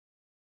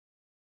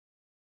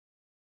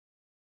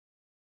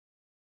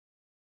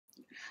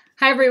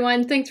Hi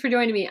everyone, thanks for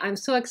joining me. I'm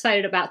so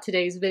excited about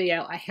today's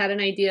video. I had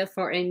an idea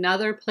for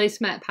another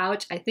placemat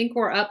pouch. I think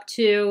we're up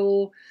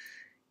to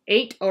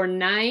 8 or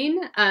 9.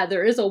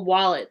 There is a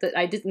wallet that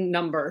I didn't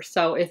number,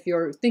 so if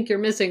you think you're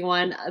missing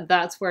one,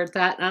 that's where it's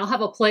at. And I'll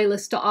have a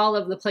playlist to all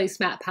of the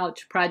placemat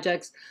pouch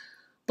projects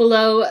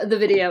below the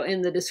video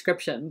in the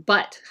description.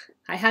 But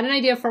I had an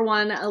idea for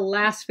one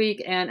last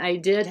week and I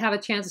did have a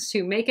chance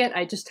to make it.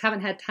 I just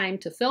haven't had time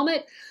to film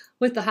it.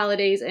 With the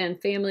holidays and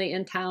family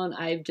in town,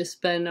 I've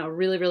just been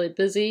really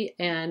busy,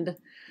 and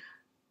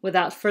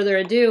without further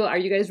ado, are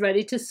you guys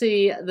ready to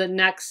see the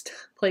next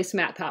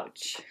placemat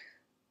pouch?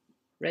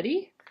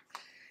 Ready?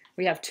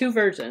 We have 2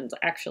 versions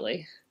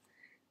actually.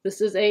 This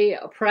is a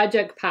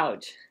project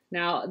pouch.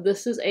 Now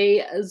this is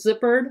a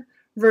zippered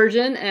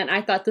version, and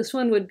I thought this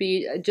one would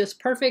be just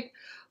perfect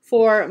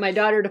for my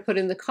daughter to put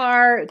in the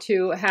car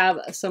to have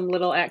some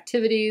little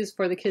activities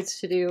for the kids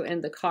to do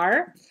in the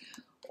car.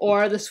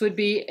 Or this would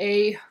be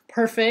a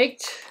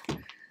perfect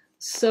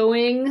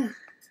sewing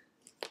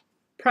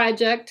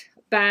project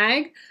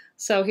bag.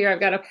 So here I've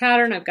got a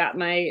pattern, I've got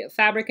my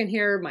fabric in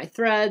here, my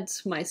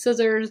threads, my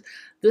scissors.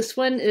 This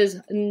one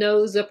is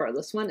no zipper.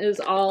 This one is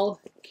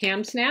all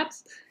cam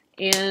snaps.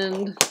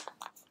 And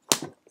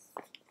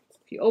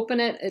if you open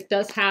it, it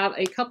does have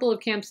a couple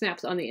of cam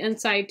snaps on the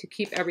inside to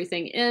keep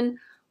everything in.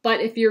 But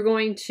if you're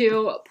going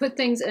to put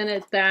things in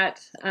it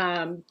that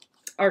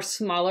are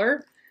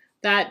smaller,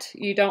 that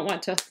you don't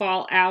want to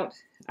fall out,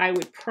 I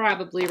would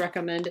probably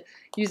recommend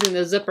using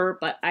the zipper,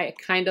 but I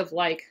kind of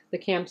like the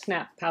cam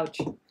snap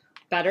pouch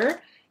better.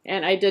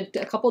 And I did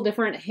a couple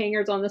different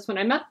hangers on this one.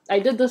 I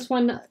did this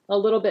one a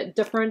little bit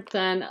different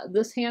than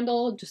this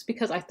handle, just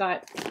because I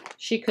thought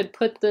she could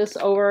put this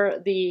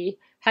over the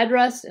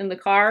headrest in the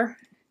car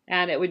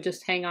and it would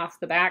just hang off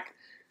the back.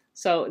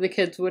 So the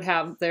kids would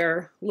have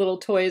their little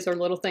toys or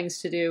little things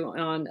to do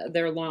on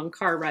their long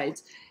car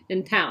rides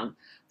in town.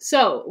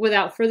 So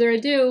without further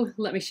ado,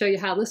 let me show you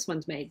how this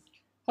one's made.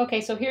 Okay,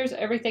 so here's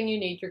everything you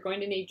need. You're going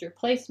to need your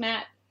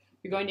placemat.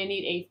 You're going to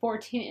need a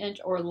 14-inch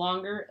or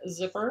longer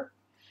zipper.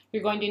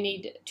 You're going to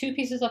need 2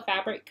 pieces of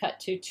fabric cut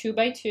to 2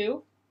 by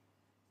 2,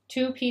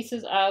 2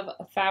 pieces of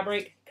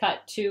fabric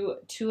cut to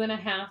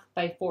 2.5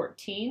 by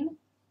 14,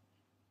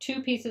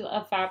 2 pieces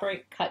of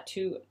fabric cut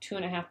to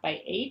 2.5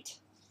 by 8.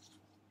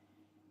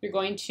 You're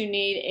going to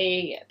need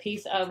a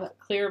piece of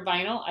clear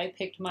vinyl. I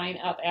picked mine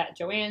up at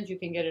Joann's. You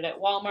can get it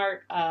at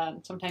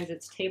Walmart. Sometimes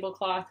it's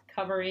tablecloth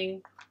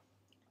covering.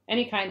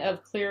 Any kind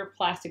of clear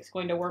plastic's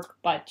going to work,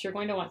 but you're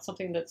going to want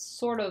something that's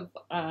sort of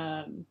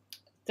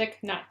thick,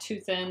 not too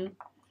thin,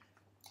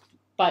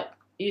 but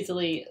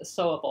easily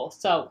sewable.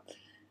 So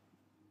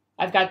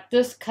I've got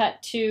this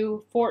cut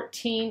to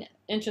 14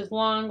 inches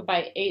long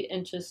by 8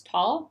 inches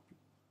tall.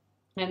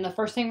 And the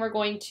first thing we're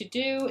going to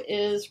do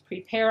is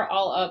prepare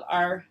all of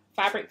our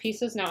fabric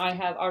pieces. Now I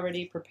have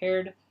already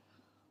prepared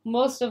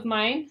most of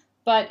mine,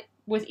 but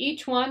with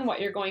each one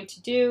what you're going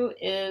to do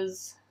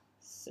is,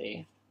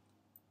 you're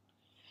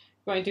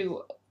going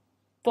to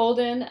fold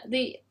in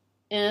the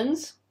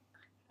ends,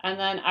 and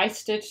then I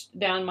stitched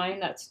down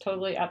mine. That's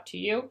totally up to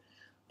you,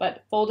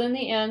 but fold in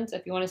the ends.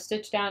 If you want to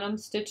stitch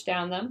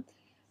down them,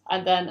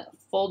 and then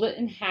fold it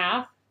in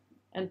half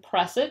and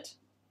press it,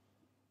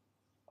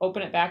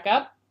 open it back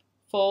up,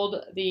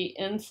 fold the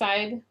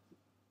inside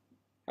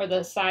or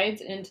the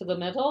sides into the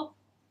middle,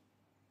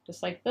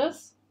 just like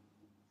this,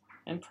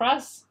 and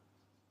press,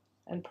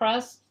 and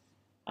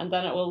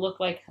then it will look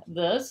like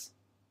this.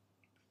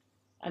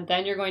 And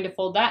then you're going to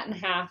fold that in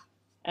half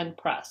and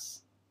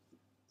press.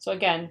 So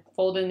again,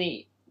 fold in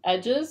the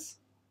edges.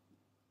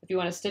 If you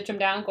want to stitch them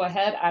down, go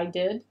ahead, I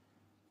did.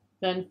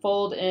 Then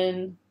fold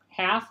in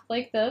half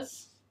like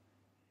this,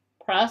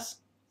 press,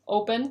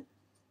 open,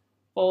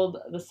 fold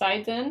the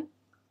sides in,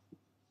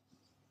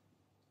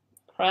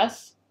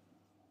 press,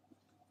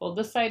 fold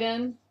this side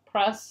in,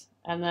 press,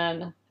 and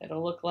then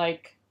it'll look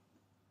like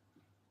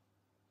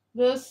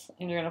this,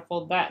 and you're going to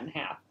fold that in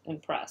half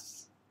and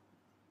press.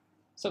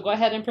 So go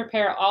ahead and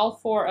prepare all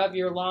 4 of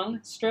your long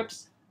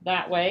strips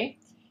that way.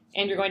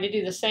 And you're going to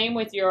do the same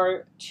with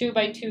your 2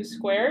 by 2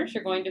 squares.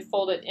 You're going to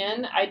fold it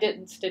in. I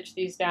didn't stitch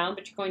these down,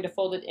 but you're going to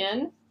fold it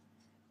in,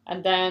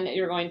 and then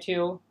you're going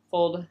to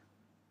fold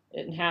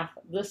it in half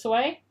this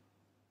way,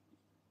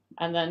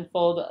 and then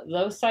fold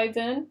those sides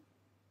in,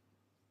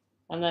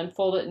 and then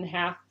fold it in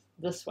half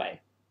this way.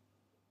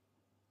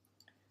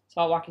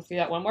 So I'll walk you through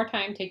that one more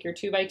time. Take your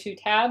 2 by 2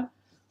 tab,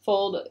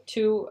 fold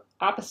 2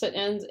 opposite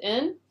ends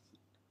in,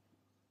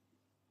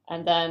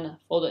 and then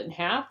fold it in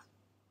half,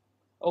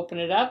 open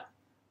it up,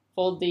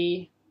 fold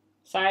the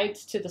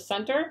sides to the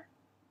center,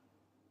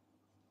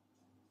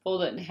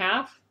 fold it in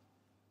half,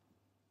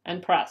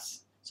 and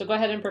press. So go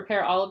ahead and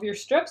prepare all of your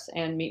strips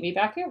and meet me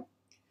back here.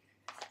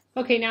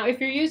 Okay, now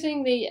if you're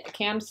using the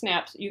cam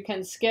snaps, you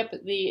can skip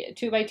the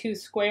 2 by 2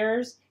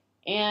 squares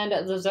and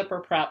the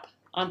zipper prep.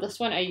 On this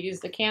one, I use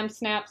the cam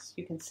snaps.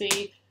 You can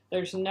see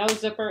there's no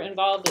zipper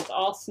involved. It's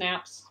all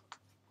snaps.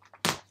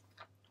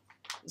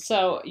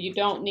 So you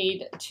don't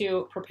need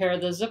to prepare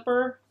the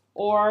zipper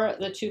or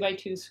the 2 by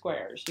 2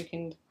 squares. You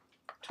can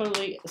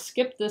totally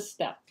skip this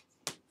step.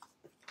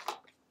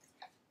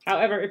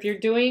 However, if you're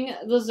doing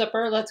the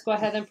zipper, let's go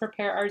ahead and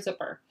prepare our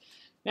zipper.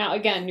 Now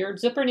again, your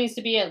zipper needs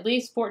to be at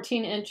least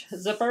 14-inch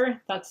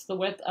zipper. That's the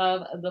width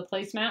of the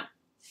placemat,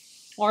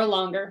 or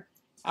longer.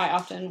 I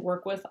often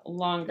work with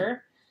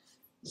longer.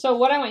 So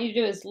what I want you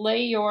to do is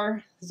lay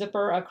your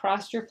zipper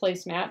across your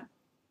placemat.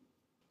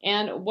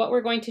 And what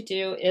we're going to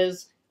do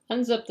is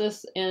unzip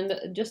this end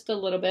just a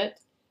little bit.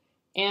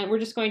 And we're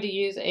just going to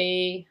use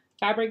a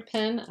fabric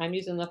pen. I'm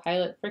using the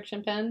Pilot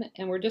friction pen.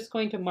 And we're just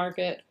going to mark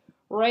it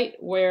right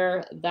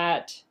where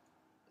that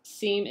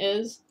seam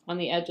is on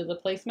the edge of the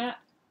placemat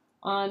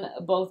on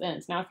both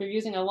ends. Now if you're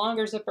using a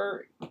longer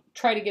zipper,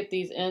 try to get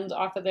these ends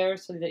off of there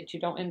so that you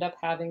don't end up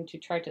having to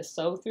try to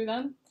sew through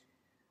them.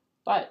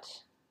 But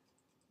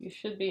you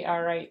should be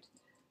all right.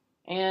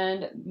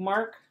 And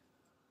mark,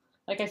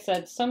 like I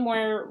said,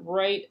 somewhere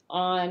right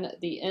on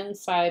the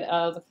inside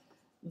of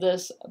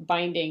this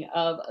binding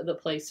of the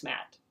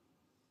placemat.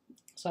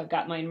 So I've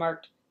got mine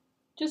marked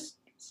just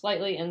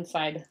slightly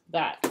inside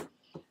that.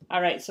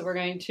 All right, so we're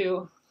going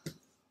to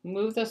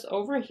move this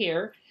over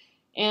here.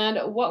 And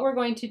what we're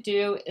going to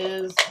do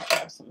is, I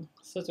have some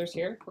scissors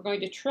here, we're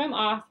going to trim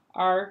off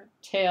our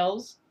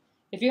tails.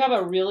 If you have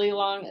a really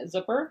long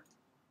zipper,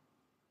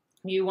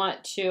 you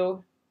want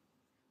to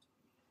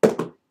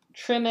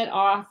trim it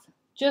off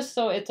just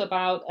so it's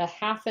about a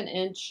 ½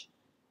 inch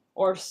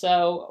or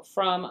so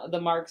from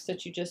the marks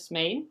that you just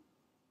made.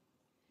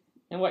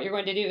 And what you're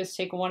going to do is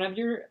take one of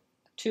your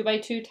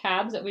 2x2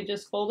 tabs that we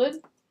just folded.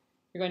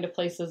 You're going to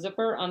place the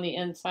zipper on the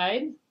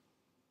inside,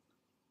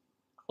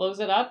 close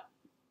it up,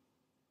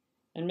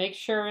 and make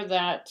sure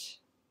that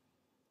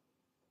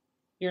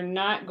you're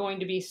not going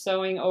to be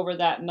sewing over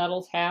that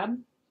metal tab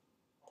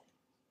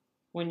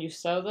when you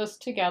sew this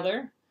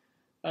together.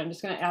 But I'm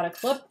just going to add a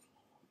clip.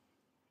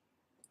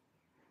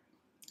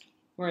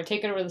 We're going to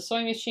take it over to the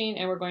sewing machine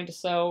and we're going to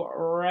sew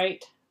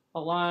right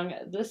along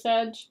this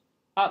edge,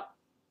 up,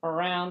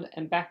 around,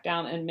 and back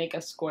down and make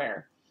a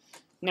square.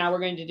 Now we're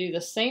going to do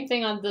the same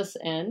thing on this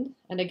end.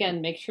 And again,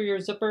 make sure your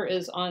zipper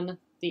is on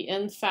the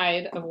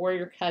inside of where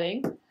you're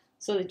cutting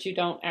so that you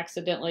don't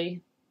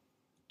accidentally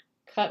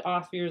cut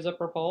off your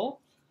zipper hole.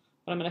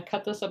 But I'm going to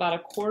cut this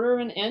about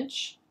 1/4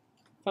 inch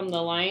from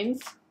the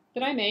lines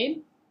that I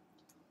made.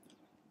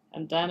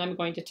 And then I'm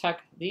going to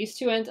tuck these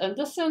two ends. And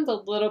this end's a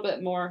little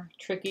bit more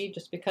tricky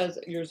just because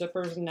your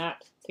zipper is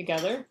not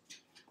together.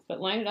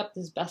 But line it up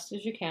as best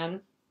as you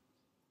can.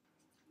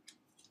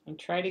 And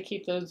try to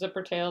keep those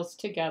zipper tails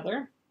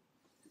together.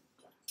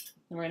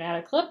 And we're going to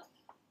add a clip.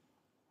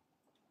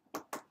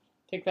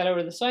 Take that over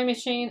to the sewing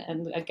machine.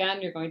 And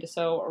again, you're going to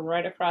sew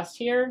right across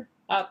here,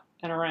 up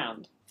and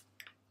around.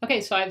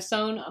 Okay, so I've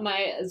sewn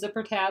my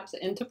zipper tabs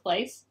into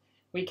place.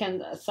 We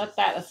can set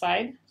that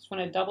aside. Just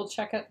want to double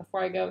check it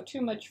before I go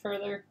too much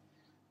further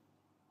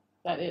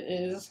that it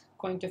is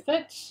going to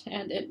fit,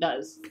 and it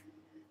does.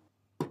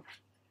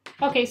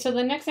 Okay, so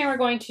the next thing we're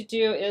going to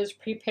do is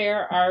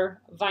prepare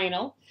our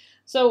vinyl.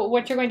 So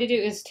what you're going to do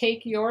is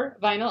take your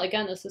vinyl,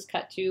 again this is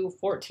cut to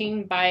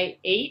 14 by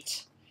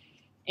 8,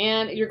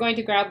 and you're going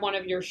to grab one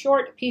of your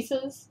short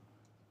pieces.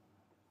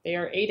 They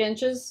are 8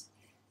 inches.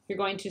 You're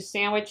going to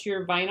sandwich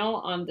your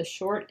vinyl on the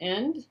short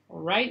end,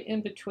 right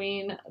in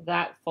between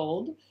that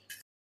fold.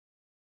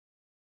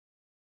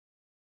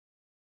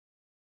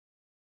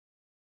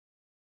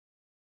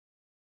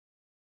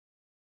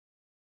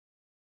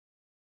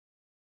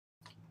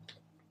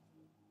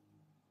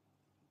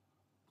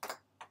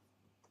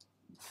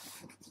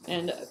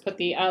 And put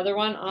the other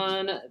one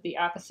on the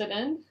opposite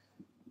end.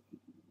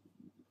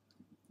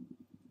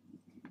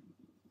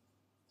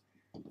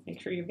 Make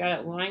sure you've got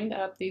it lined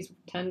up. These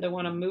tend to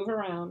want to move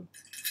around.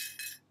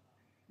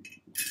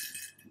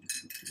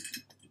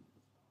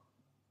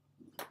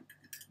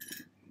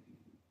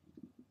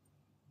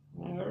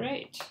 All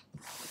right.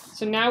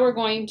 So now we're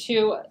going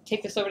to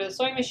take this over to the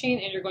sewing machine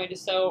and you're going to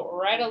sew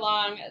right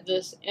along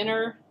this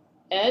inner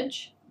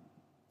edge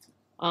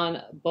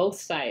on both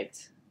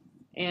sides.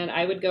 And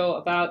I would go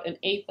about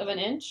 1/8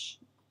 inch,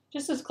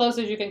 just as close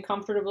as you can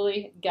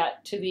comfortably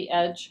get to the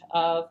edge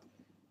of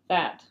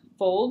that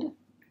fold.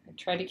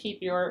 Try to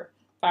keep your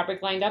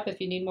fabric lined up. If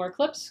you need more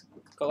clips,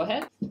 go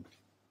ahead.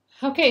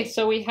 Okay,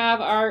 so we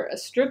have our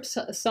strips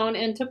sewn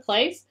into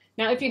place.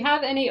 Now if you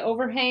have any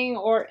overhang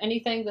or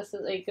anything, this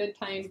is a good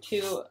time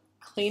to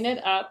clean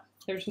it up.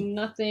 There's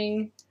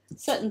nothing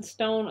set in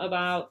stone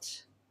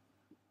about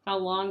how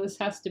long this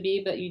has to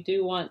be, but you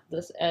do want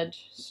this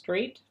edge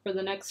straight for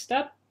the next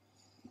step.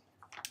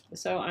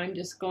 So I'm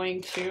just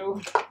going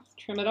to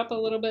trim it up a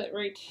little bit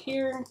right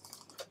here.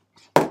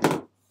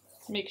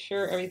 Make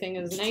sure everything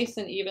is nice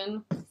and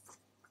even,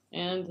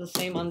 and the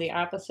same on the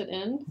opposite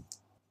end.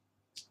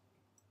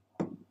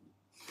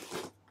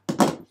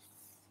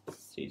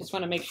 So you just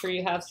want to make sure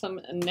you have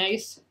some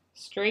nice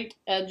straight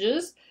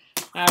edges.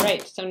 All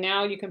right, so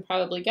now you can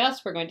probably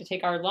guess we're going to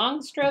take our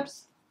long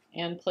strips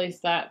and place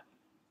that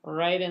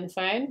right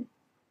inside.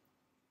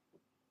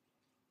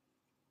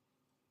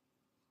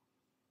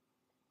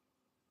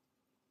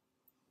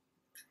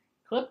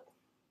 Clip.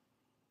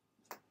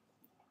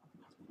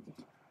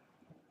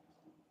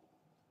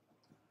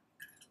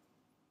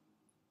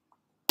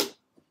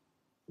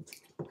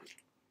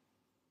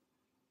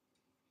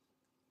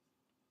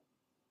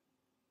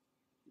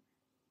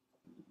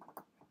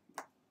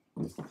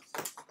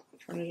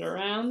 Turn it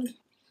around.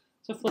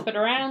 So flip it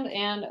around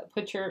and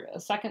put your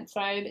second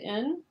side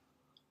in.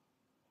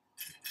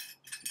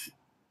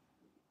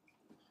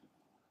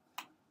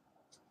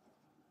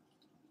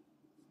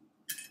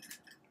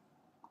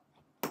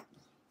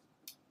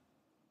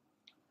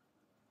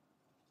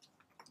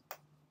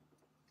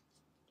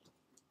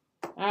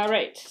 All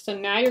right, so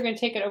now you're going to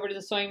take it over to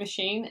the sewing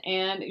machine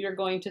and you're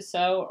going to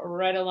sew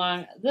right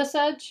along this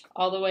edge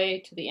all the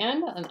way to the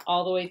end and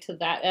all the way to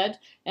that edge.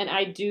 And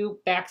I do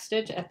back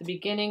stitch at the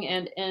beginning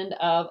and end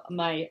of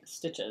my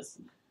stitches.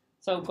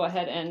 So go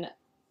ahead and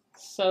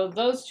sew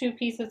those two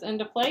pieces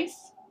into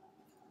place.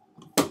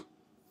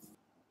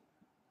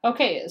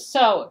 Okay,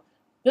 so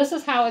this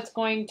is how it's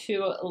going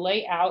to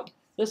lay out.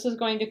 This is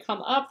going to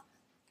come up.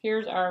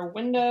 Here's our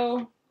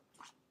window.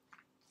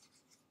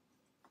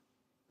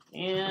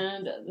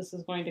 And this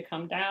is going to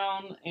come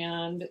down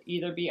and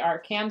either be our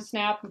cam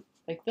snap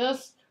like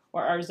this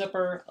or our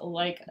zipper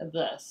like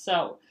this.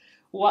 So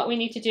what we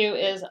need to do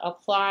is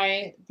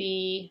apply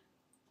the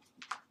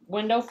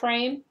window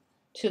frame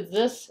to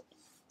this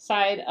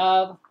side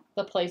of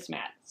the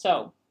placemat.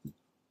 So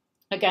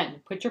again,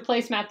 put your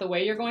placemat the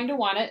way you're going to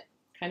want it,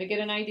 kind of get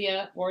an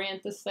idea,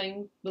 orient this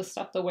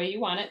stuff the way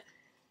you want it.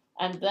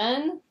 And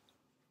then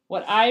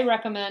what I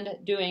recommend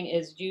doing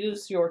is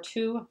use your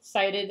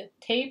two-sided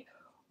tape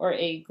or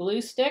a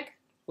glue stick,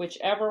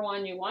 whichever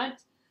one you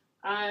want.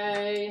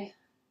 I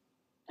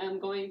am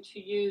going to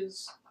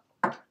use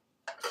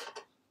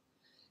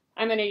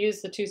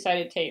the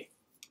two-sided tape,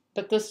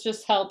 but this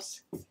just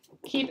helps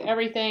keep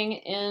everything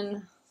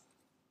in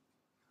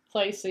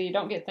place so you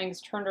don't get things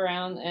turned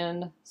around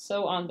and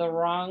sew on the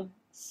wrong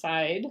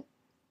side.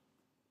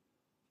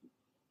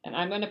 And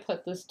I'm going to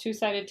put this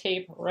two-sided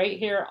tape right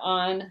here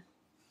on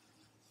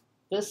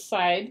this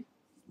side.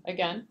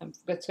 Again,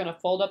 it's going to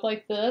fold up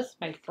like this.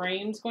 My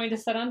frame's going to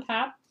sit on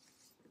top.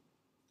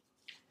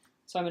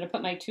 So I'm going to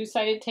put my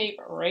two-sided tape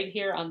right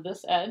here on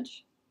this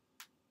edge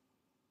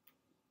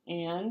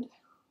and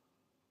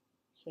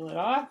peel it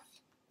off.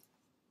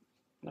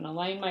 I'm going to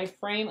line my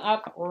frame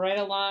up right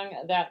along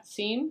that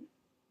seam.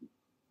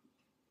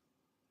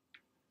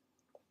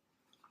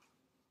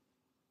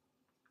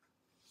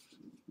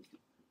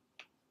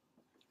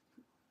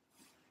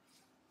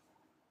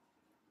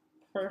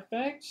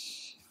 Perfect.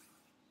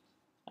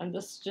 And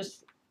this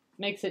just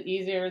makes it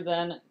easier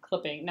than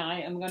clipping. Now I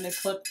am going to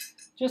clip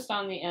just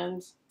on the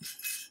ends,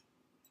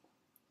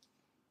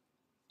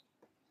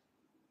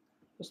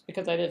 just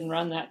because I didn't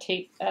run that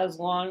tape as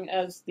long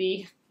as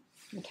the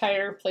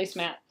entire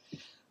placemat.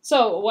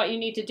 So what you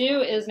need to do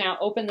is now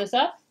open this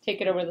up,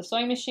 take it over the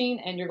sewing machine,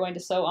 and you're going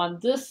to sew on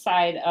this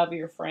side of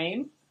your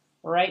frame,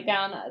 right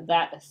down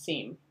that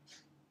seam.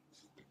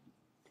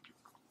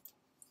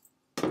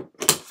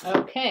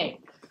 Okay.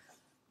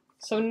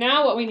 So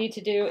now what we need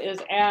to do is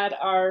add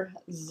our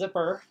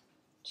zipper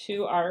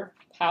to our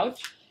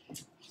pouch.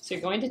 So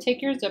you're going to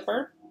take your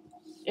zipper,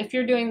 if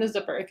you're doing the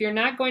zipper. If you're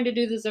not going to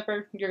do the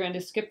zipper, you're going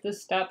to skip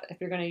this step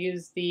if you're going to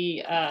use the,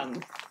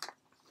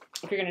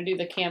 if you're going to do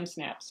the cam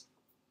snaps.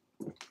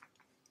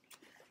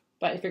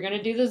 But if you're going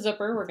to do the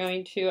zipper, we're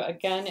going to,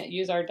 again,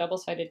 use our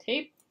double-sided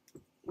tape,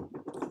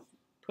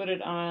 put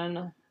it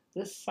on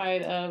this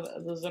side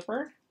of the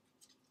zipper.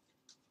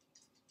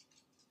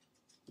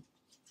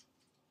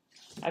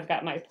 I've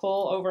got my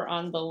pull over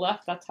on the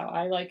left. That's how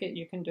I like it.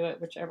 You can do it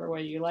whichever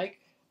way you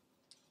like.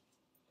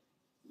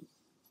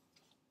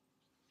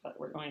 But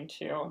we're going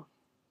to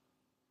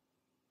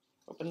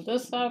open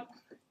this up.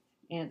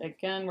 And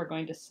again, we're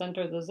going to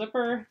center the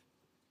zipper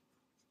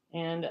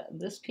and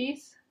this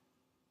piece.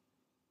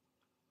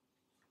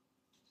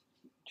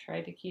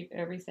 Try to keep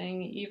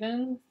everything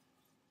even.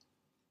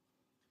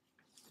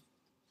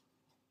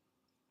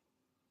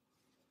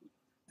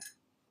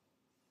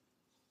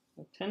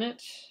 We'll pin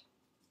it.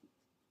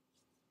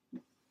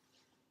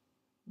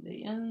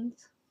 The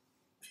ends.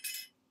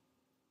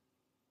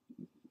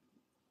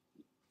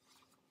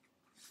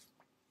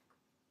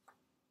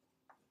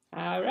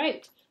 All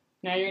right,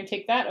 now you're going to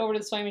take that over to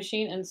the sewing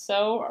machine and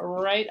sew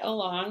right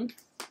along.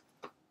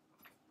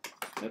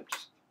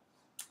 Oops,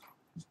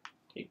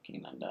 tape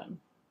came undone.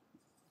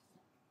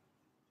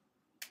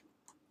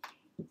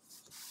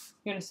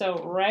 You're going to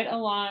sew right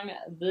along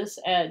this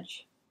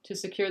edge to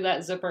secure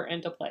that zipper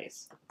into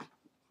place.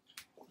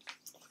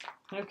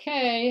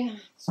 Okay,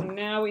 so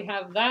now we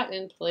have that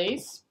in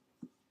place.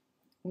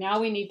 Now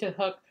we need to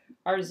hook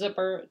our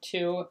zipper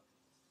to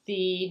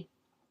the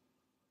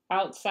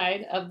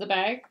outside of the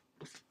bag,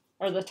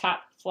 or the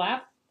top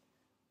flap.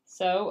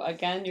 So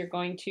again, you're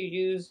going to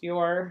use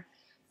your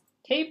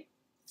tape.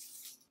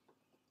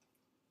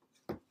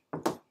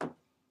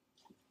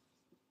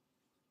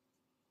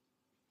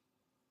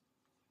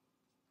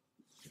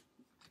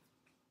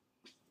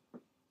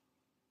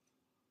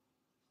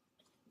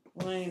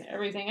 Line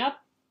everything up.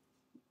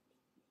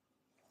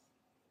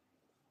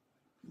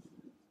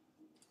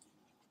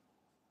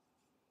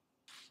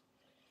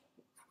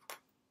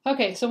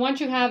 Okay, so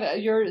once you have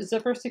your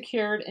zipper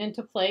secured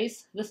into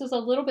place, this is a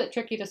little bit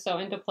tricky to sew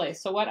into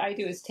place. So what I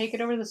do is take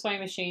it over to the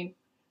sewing machine,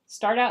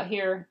 start out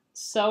here,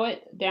 sew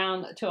it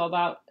down to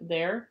about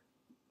there.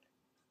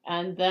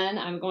 And then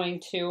I'm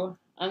going to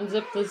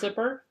unzip the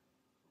zipper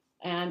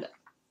and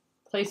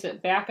place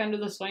it back under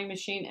the sewing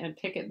machine and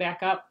pick it back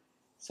up.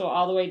 So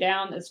all the way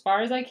down as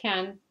far as I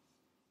can.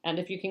 And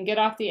if you can get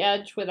off the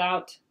edge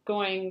without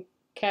going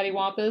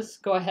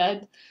cattywampus, go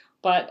ahead.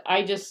 But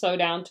I just sew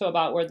down to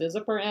about where the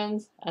zipper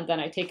ends, and then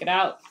I take it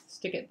out,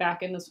 stick it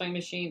back in the sewing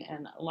machine,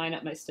 and line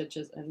up my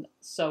stitches and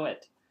sew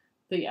it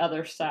the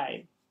other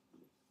side.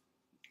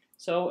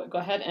 So go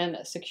ahead and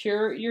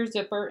secure your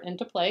zipper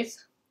into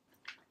place.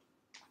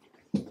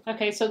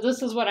 Okay, so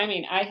this is what I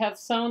mean. I have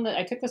sewn that.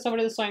 I took this over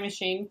to the sewing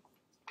machine.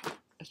 I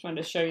just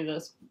wanted to show you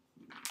this.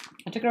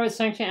 I took it over to the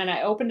sewing machine and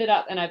I opened it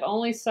up, and I've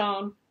only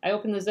sewn. I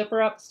opened the zipper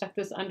up, stuck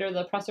this under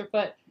the presser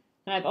foot,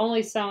 and I've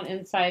only sewn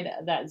inside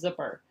that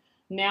zipper.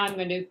 Now I'm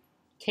going to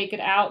take it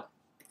out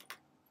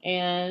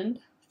and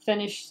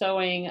finish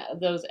sewing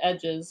those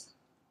edges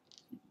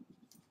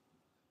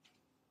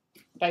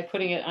by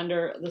putting it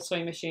under the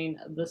sewing machine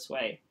this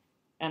way.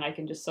 And I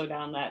can just sew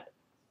down that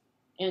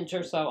inch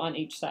or so on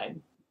each side.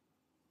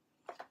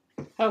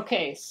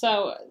 Okay,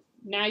 so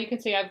now you can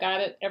see I've got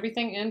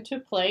everything into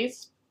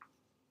place.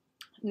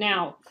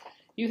 Now,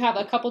 you have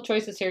a couple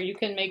choices here. You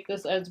can make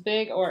this as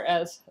big or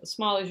as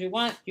small as you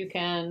want. You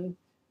can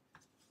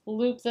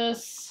loop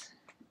this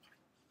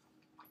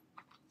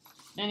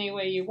any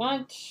way you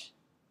want.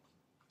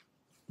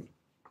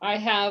 I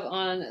have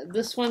on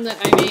this one that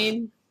I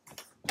made,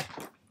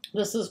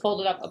 this is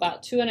folded up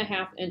about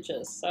 2.5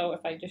 inches. So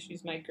if I just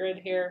use my grid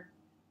here,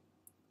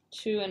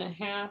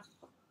 2.5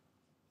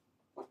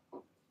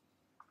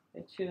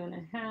 by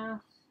 2.5.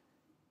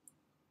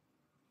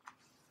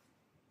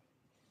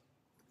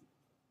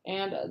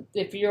 And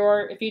if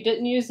you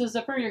didn't use the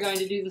zipper, you're going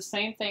to do the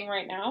same thing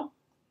right now,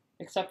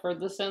 except for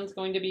this end's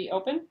going to be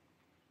open.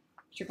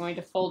 You're going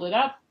to fold it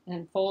up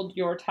and fold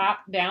your top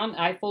down.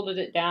 I folded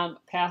it down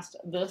past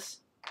this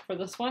for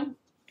this one,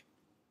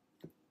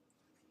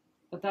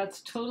 but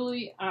that's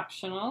totally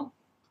optional.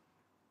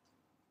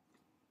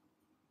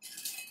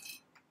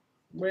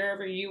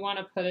 Wherever you want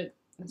to put it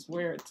is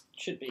where it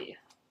should be.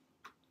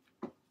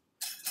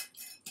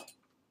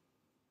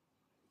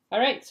 All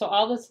right, so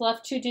all that's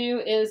left to do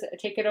is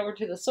take it over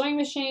to the sewing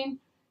machine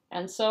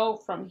and sew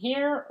from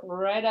here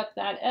right up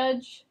that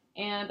edge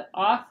and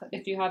off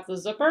if you have the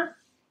zipper.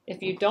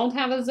 If you don't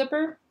have a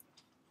zipper,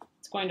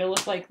 it's going to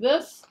look like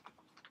this.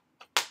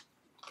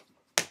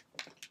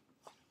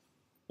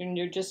 And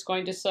you're just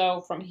going to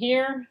sew from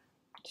here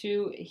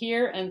to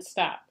here and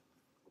stop.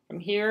 From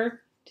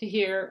here to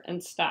here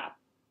and stop.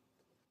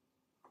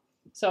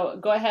 So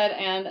go ahead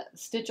and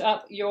stitch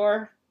up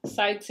your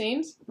side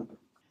seams.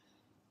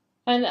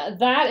 And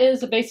that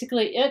is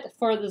basically it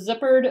for the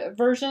zippered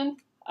version.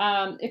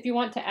 If you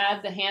want to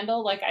add the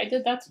handle like I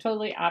did, that's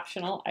totally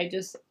optional. I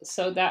just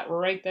sewed that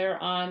right there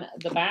on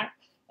the back.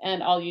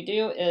 And all you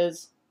do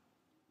is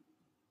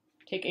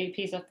take a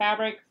piece of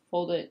fabric,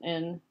 fold it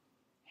in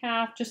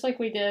half, just like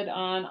we did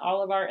on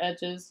all of our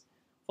edges.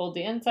 Fold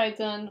the insides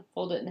in,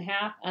 fold it in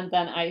half, and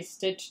then I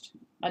stitched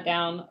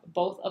down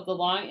both of the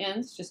long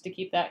ends just to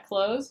keep that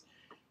closed.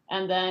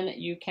 And then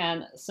you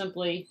can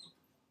simply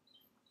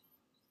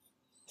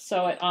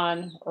sew it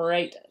on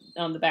right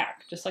on the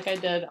back, just like I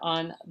did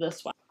on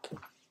this one.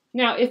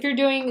 Now, if you're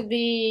doing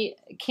the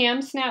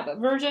cam snap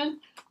version,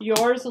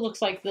 yours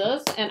looks like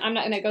this, and I'm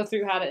not going to go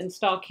through how to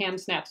install cam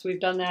snaps. We've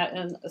done that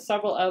in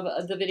several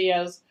of the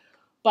videos,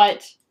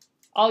 but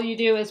all you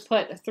do is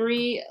put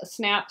 3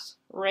 snaps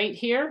right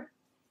here,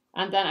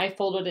 and then I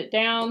folded it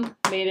down,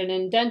 made an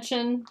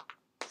indentation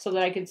so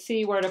that I could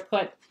see where to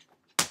put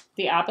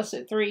the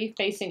opposite 3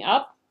 facing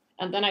up,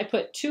 and then I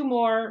put 2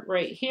 more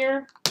right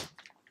here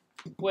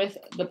with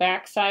the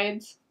back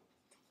sides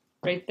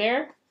right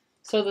there,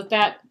 so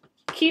that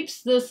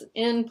keeps this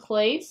in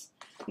place.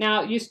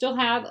 Now you still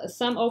have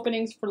some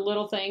openings for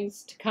little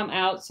things to come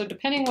out, so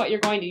depending what you're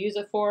going to use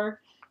it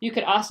for, you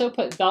could also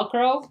put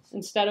Velcro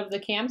instead of the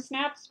cam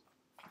snaps.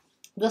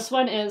 This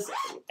one is,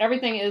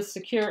 everything is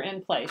secure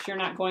in place. You're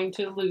not going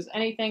to lose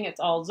anything. It's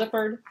all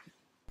zippered.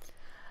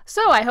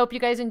 So I hope you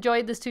guys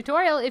enjoyed this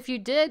tutorial. If you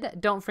did,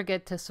 don't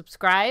forget to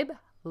subscribe,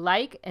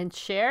 like, and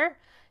share.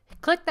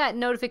 Click that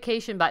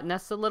notification button.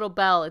 That's the little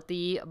bell at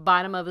the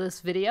bottom of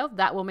this video.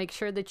 That will make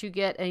sure that you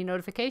get a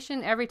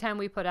notification every time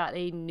we put out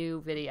a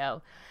new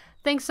video.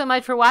 Thanks so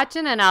much for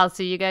watching, and I'll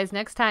see you guys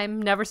next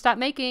time. Never stop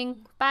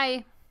making.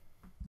 Bye.